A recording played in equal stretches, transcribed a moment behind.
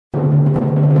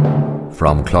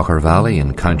From Clocher Valley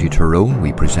in County Tyrone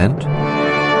we present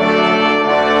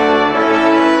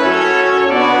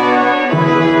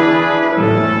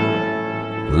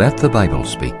Let the Bible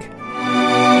Speak.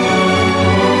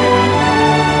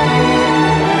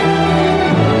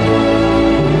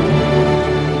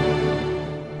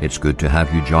 It's good to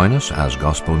have you join us as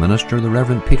Gospel Minister the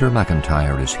Reverend Peter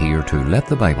McIntyre is here to let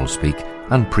the Bible speak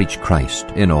and preach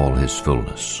Christ in all his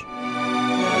fullness.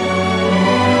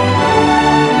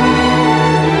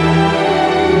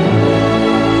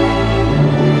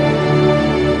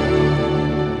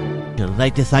 I'd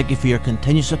like to thank you for your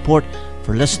continued support,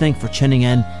 for listening, for tuning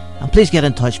in, and please get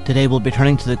in touch. Today we'll be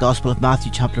turning to the Gospel of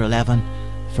Matthew chapter 11.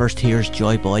 First, here's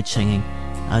Joy Boyd singing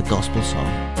a gospel song.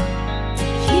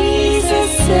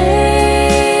 Jesus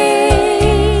saves,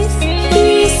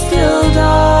 he still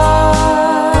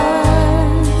does.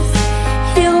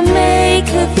 He'll make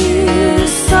of you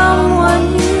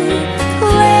someone new,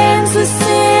 cleanse the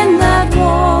sin that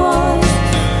was.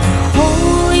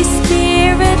 Holy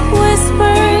Spirit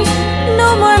whispers,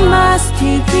 no more must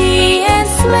you be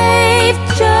enslaved,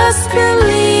 just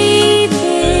believe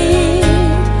it.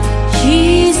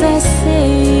 Jesus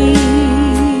saves.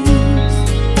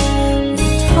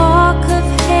 Talk of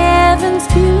heaven's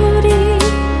beauty,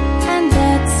 and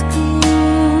that's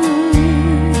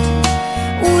good.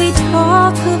 We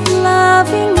talk of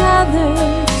loving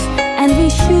others, and we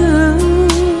should.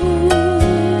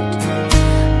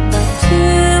 But to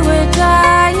a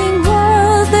dying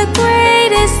world, the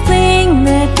greatest thing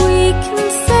that we can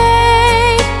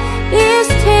say is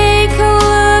take a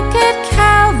look at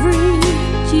Calvary.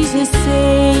 Jesus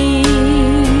saves.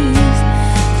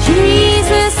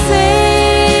 Jesus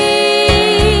saves.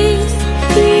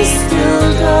 He still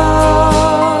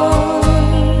does.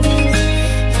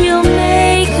 He'll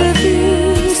make of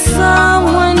you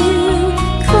someone new,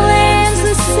 cleanse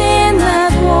the sin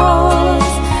that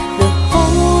was. The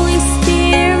Holy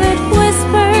Spirit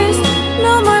whispers,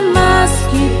 no more must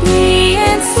you be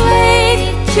enslaved,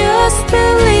 just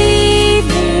believe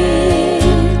it.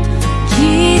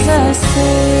 Jesus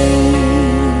saves.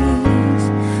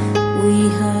 We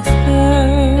have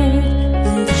heard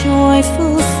the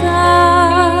joyful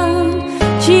sound.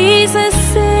 Jesus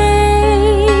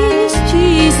saves,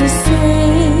 Jesus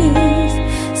saves.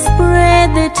 Spread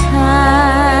the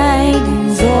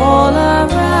tidings all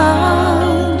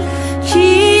around.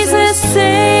 Jesus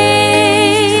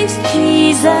saves,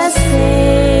 Jesus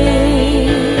saves.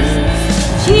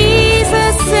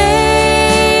 Jesus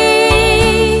saves,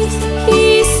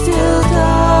 he still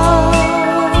does.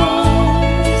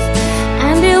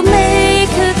 And he'll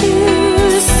make of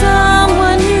you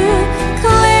someone new,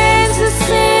 cleanse the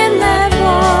sin that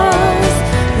was.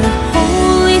 The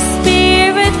Holy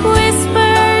Spirit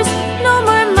whispers, no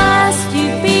more must you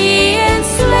be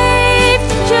enslaved,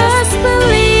 just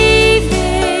believe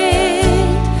it.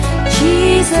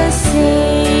 Jesus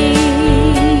saves.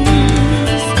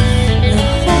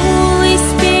 The Holy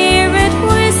Spirit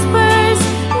whispers,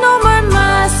 no more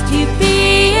must you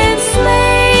be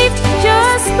enslaved,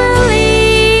 just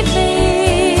believe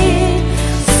it.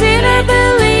 Sinner,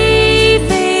 believe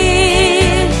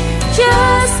it,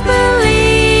 just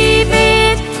believe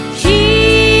it.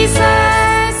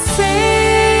 Jesus saves.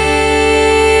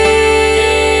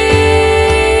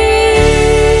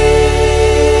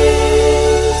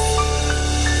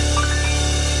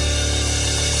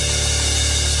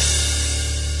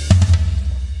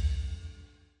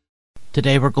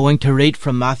 Today we're going to read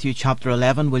from Matthew chapter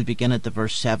 11. We'll begin at the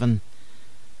verse 7.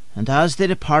 And as they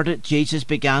departed, Jesus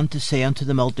began to say unto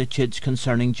the multitudes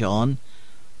concerning John,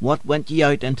 What went ye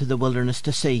out into the wilderness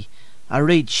to see? A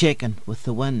reed shaken with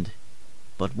the wind.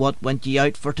 But what went ye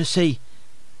out for to see?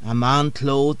 A man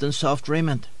clothed in soft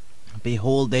raiment.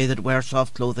 Behold, they that wear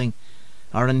soft clothing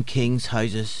are in kings'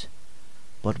 houses.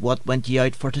 But what went ye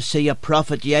out for to see? A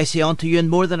prophet. Yea, I say unto you, and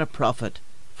more than a prophet.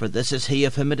 For this is he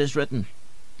of whom it is written,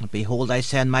 Behold, I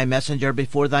send my messenger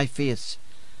before thy face,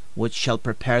 which shall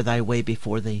prepare thy way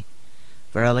before thee.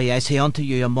 Verily I say unto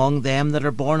you, among them that are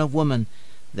born of woman,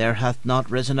 there hath not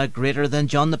risen a greater than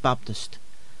John the Baptist.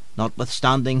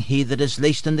 Notwithstanding, he that is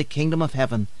least in the kingdom of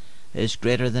heaven is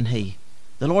greater than he.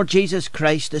 The Lord Jesus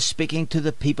Christ is speaking to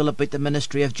the people about the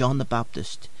ministry of John the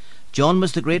Baptist. John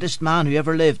was the greatest man who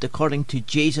ever lived, according to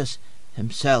Jesus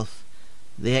himself,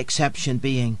 the exception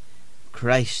being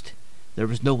Christ. There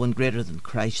was no one greater than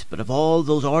Christ, but of all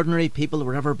those ordinary people who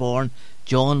were ever born,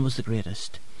 John was the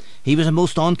greatest. He was a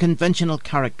most unconventional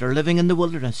character, living in the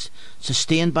wilderness,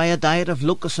 sustained by a diet of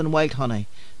locusts and wild honey,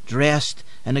 dressed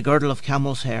in a girdle of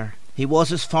camel's hair. He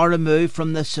was as far removed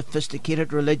from the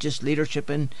sophisticated religious leadership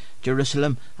in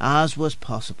Jerusalem as was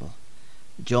possible.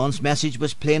 John's message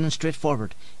was plain and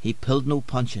straightforward. He pulled no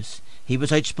punches. He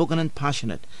was outspoken and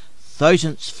passionate.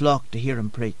 Thousands flocked to hear him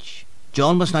preach.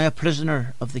 John was now a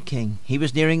prisoner of the King. He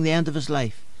was nearing the end of his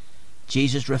life.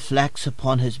 Jesus reflects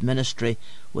upon his ministry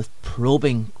with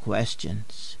probing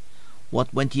questions.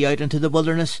 What went ye out into the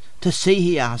wilderness to see,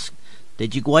 he asked.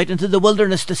 Did you go out into the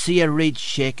wilderness to see a reed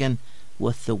shaken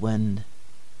with the wind?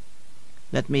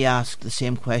 Let me ask the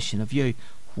same question of you.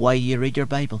 Why do you read your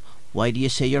Bible? Why do you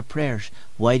say your prayers?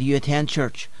 Why do you attend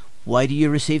church? Why do you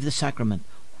receive the sacrament?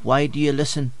 Why do you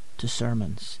listen to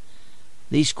sermons?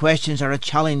 These questions are a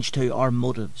challenge to our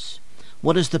motives.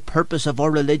 What is the purpose of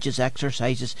our religious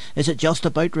exercises? Is it just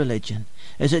about religion?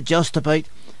 Is it just about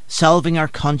salving our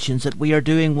conscience, that we are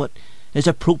doing what is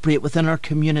appropriate within our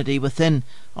community, within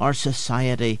our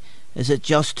society? Is it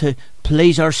just to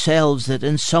please ourselves, that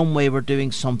in some way we're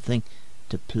doing something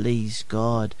to please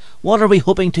God? What are we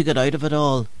hoping to get out of it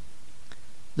all?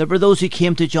 There were those who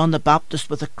came to John the Baptist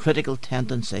with a critical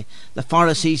tendency. The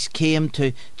Pharisees came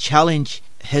to challenge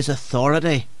his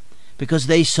authority because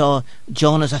they saw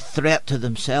John as a threat to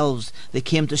themselves. They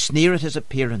came to sneer at his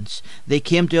appearance. They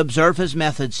came to observe his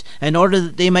methods in order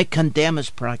that they might condemn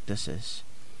his practices.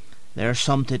 There are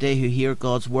some today who hear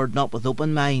God's word not with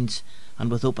open minds and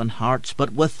with open hearts,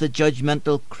 but with the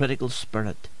judgmental, critical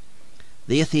spirit.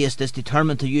 The atheist is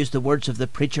determined to use the words of the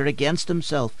preacher against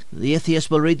himself. The atheist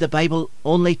will read the Bible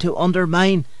only to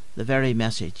undermine the very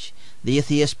message. The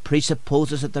atheist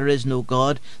presupposes that there is no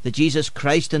God, that Jesus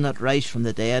Christ did not rise from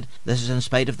the dead. This is in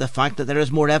spite of the fact that there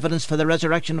is more evidence for the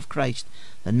resurrection of Christ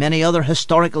than many other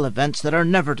historical events that are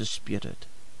never disputed.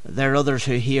 There are others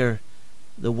who hear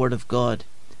the word of God.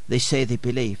 They say they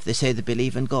believe. They say they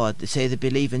believe in God. They say they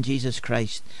believe in Jesus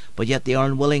Christ. But yet they are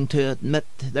unwilling to admit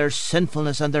their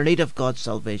sinfulness and their need of God's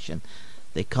salvation.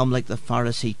 They come like the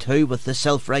Pharisee too, with the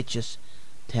self-righteous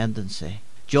tendency.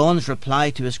 John's reply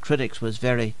to his critics was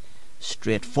very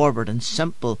straightforward and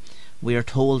simple. We are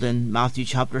told in Matthew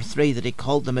chapter 3 that he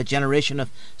called them a generation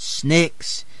of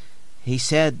snakes. He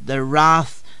said, the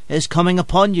wrath is coming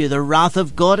upon you. The wrath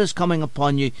of God is coming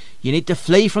upon you. You need to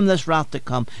flee from this wrath to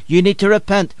come. You need to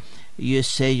repent. You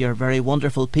say you're very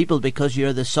wonderful people because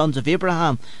you're the sons of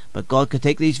Abraham, but God could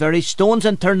take these very stones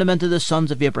and turn them into the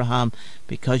sons of Abraham.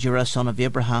 Because you're a son of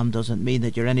Abraham doesn't mean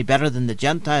that you're any better than the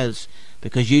Gentiles,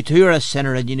 because you too are a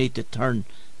sinner and you need to turn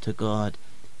to God.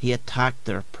 He attacked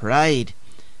their pride.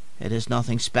 It is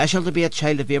nothing special to be a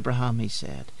child of Abraham, he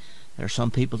said. There are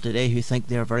some people today who think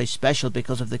they are very special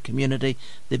because of the community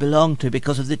they belong to,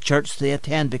 because of the church they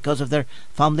attend, because of their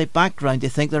family background. They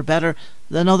think they're better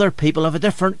than other people of a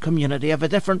different community, of a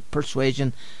different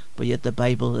persuasion. But yet the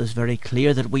Bible is very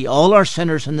clear that we all are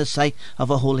sinners in the sight of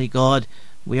a holy God.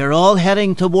 We are all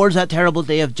heading towards that terrible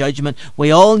day of judgment. We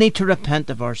all need to repent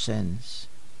of our sins.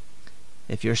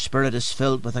 If your spirit is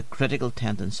filled with a critical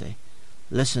tendency,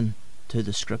 listen to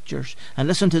the Scriptures, and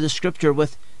listen to the Scripture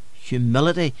with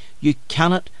humility. You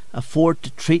cannot afford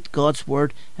to treat God's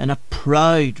word in a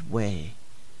proud way.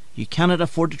 You cannot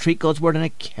afford to treat God's word in a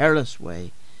careless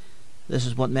way. This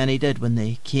is what many did when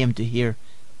they came to hear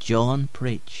John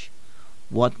preach.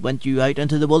 What went you out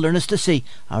into the wilderness to see?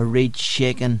 A reed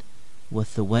shaken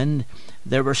with the wind.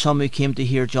 There were some who came to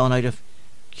hear John out of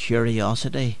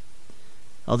curiosity.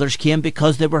 Others came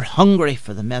because they were hungry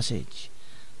for the message.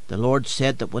 The Lord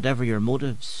said that whatever your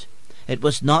motives, it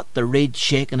was not the reed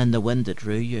shaken in the wind that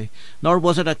drew you, nor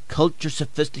was it a cultured,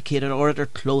 sophisticated orator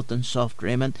clothed in soft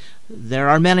raiment. There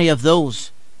are many of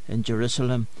those in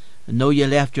Jerusalem. And though you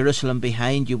left Jerusalem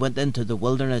behind, you went into the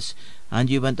wilderness, and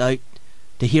you went out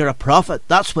to hear a prophet.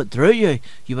 That's what drew you.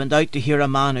 You went out to hear a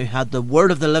man who had the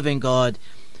word of the living God.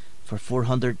 For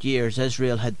 400 years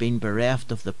Israel had been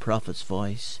bereft of the prophet's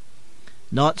voice.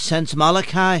 Not since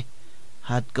Malachi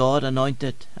had God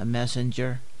anointed a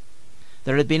messenger.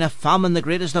 There had been a famine, the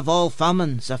greatest of all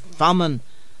famines, a famine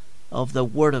of the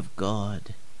Word of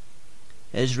God.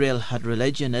 Israel had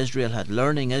religion, Israel had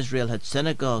learning, Israel had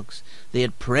synagogues. They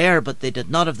had prayer, but they did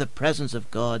not have the presence of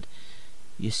God.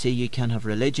 You see, you can have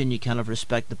religion, you can have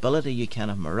respectability, you can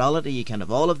have morality, you can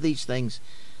have all of these things,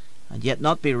 and yet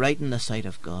not be right in the sight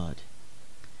of God.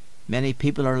 Many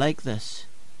people are like this,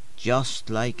 just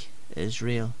like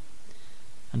Israel.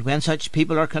 And when such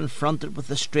people are confronted with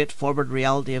the straightforward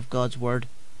reality of God's word,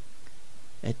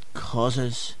 it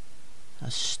causes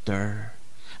a stir.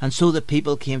 And so the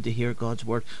people came to hear God's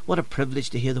word. What a privilege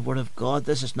to hear the word of God.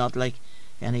 This is not like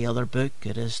any other book.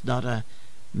 It is not a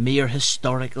mere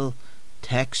historical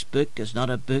textbook. It's not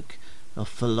a book of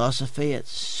philosophy.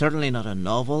 It's certainly not a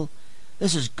novel.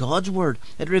 This is God's word.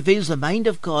 It reveals the mind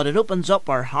of God. It opens up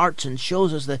our hearts and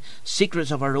shows us the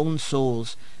secrets of our own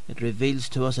souls. It reveals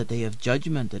to us a day of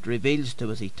judgment. It reveals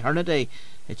to us eternity.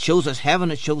 It shows us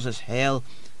heaven. It shows us hell.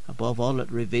 Above all,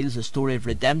 it reveals the story of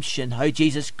redemption, how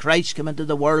Jesus Christ came into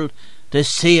the world to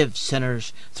save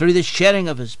sinners through the shedding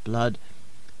of his blood.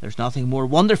 There's nothing more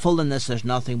wonderful than this. There's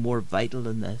nothing more vital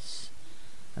than this.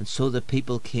 And so the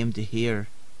people came to hear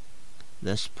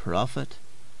this prophet.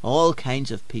 All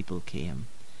kinds of people came,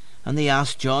 and they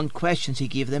asked John questions. He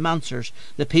gave them answers.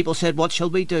 The people said, "What shall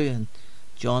we do?" And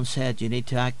John said, "You need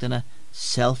to act in a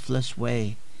selfless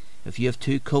way. If you have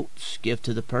 2 coats, give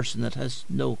to the person that has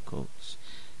no coats.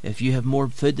 If you have more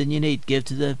food than you need, give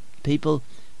to the people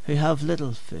who have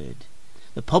little food."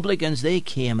 The publicans, they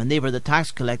came, and they were the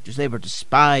tax collectors. They were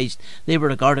despised. They were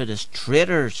regarded as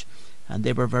traitors, and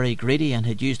they were very greedy and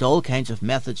had used all kinds of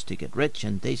methods to get rich.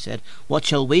 And they said, "What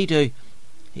shall we do?"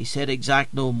 He said,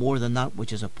 "Exact no more than that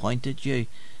which is appointed you.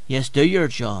 Yes, do your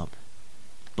job,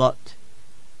 but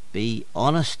be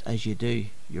honest as you do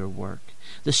your work."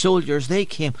 The soldiers, they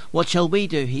came. "What shall we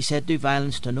do?" He said, "Do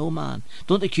violence to no man.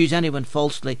 Don't accuse anyone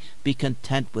falsely. Be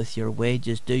content with your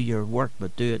wages. Do your work,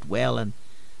 but do it well and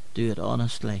do it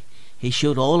honestly." He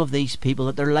showed all of these people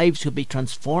that their lives could be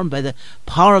transformed by the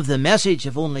power of the message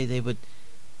if only they would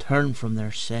turn from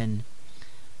their sin.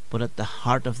 But at the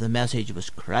heart of the message was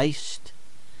Christ.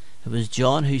 It was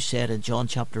John who said in John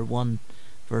chapter 1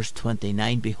 verse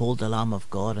 29, "Behold the Lamb of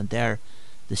God," and there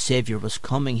the Saviour was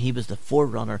coming. He was the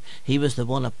forerunner. He was the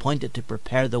one appointed to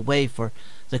prepare the way for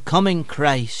the coming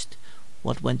Christ.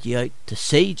 "What went you out to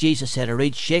see?" Jesus said, "A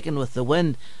reed shaken with the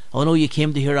wind?" "Oh no, you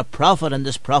came to hear a prophet, and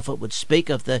this prophet would speak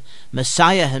of the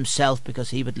Messiah himself, because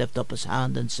he would lift up his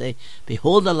hand and say,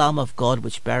 'Behold the Lamb of God,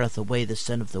 which beareth away the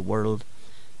sin of the world.'"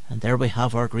 And there we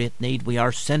have our great need. We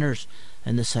are sinners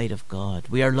in the sight of God.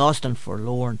 We are lost and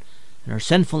forlorn in our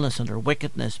sinfulness and our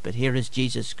wickedness, but here is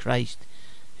Jesus Christ,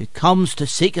 who comes to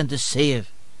seek and to save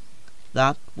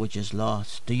that which is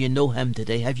lost. Do you know him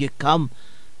today? Have you come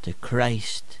to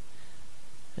Christ?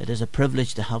 It is a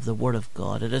privilege to have the Word of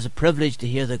God. It is a privilege to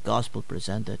hear the gospel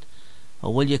presented.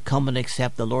 Or will you come and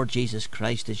accept the Lord Jesus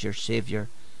Christ as your Saviour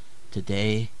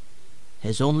today?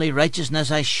 "His only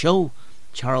righteousness I show,"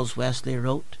 Charles Wesley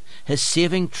wrote. "His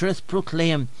saving truth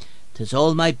proclaim. 'Tis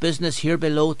all my business here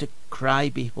below to cry,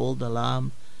 Behold the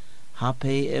Lamb.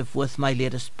 Happy if with my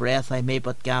latest breath I may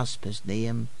but gasp his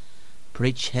name.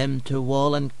 Preach him to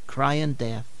wall and cry in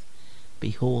death,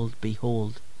 Behold,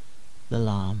 behold the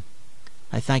Lamb."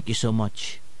 I thank you so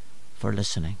much for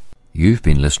listening. You've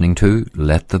been listening to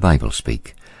Let the Bible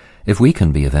Speak. If we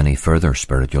can be of any further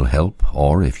spiritual help,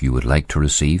 or if you would like to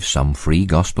receive some free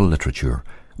gospel literature,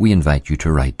 we invite you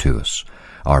to write to us.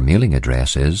 Our mailing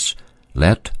address is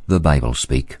Let the Bible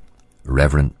Speak,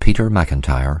 Reverend Peter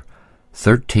McIntyre,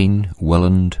 13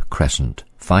 Willand Crescent,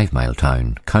 5 Mile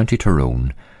Town, County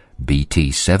Tyrone,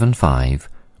 BT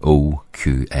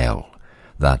 750QL.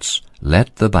 That's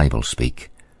Let the Bible Speak,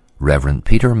 Reverend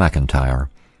Peter McIntyre,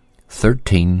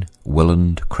 13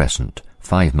 Willand Crescent,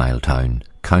 5 Mile Town,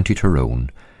 County Tyrone,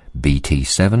 BT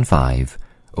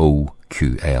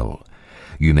 750QL.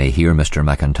 You may hear Mr.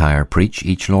 McIntyre preach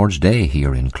each Lord's Day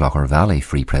here in Clocker Valley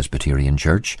Free Presbyterian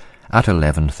Church at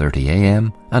 11:30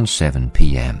 a.m. and 7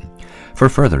 p.m. For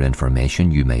further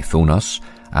information, you may phone us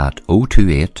at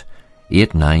 028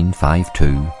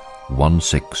 8952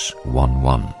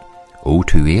 1611.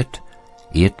 028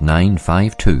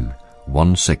 8952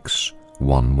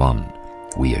 1611.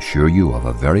 We assure you of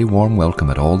a very warm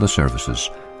welcome at all the services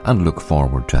and look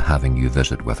forward to having you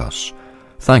visit with us.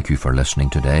 Thank you for listening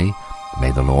today.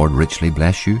 May the Lord richly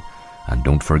bless you, and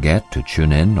don't forget to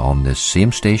tune in on this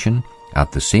same station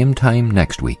at the same time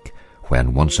next week,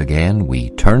 when once again we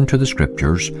turn to the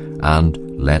Scriptures and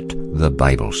let the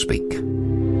Bible speak.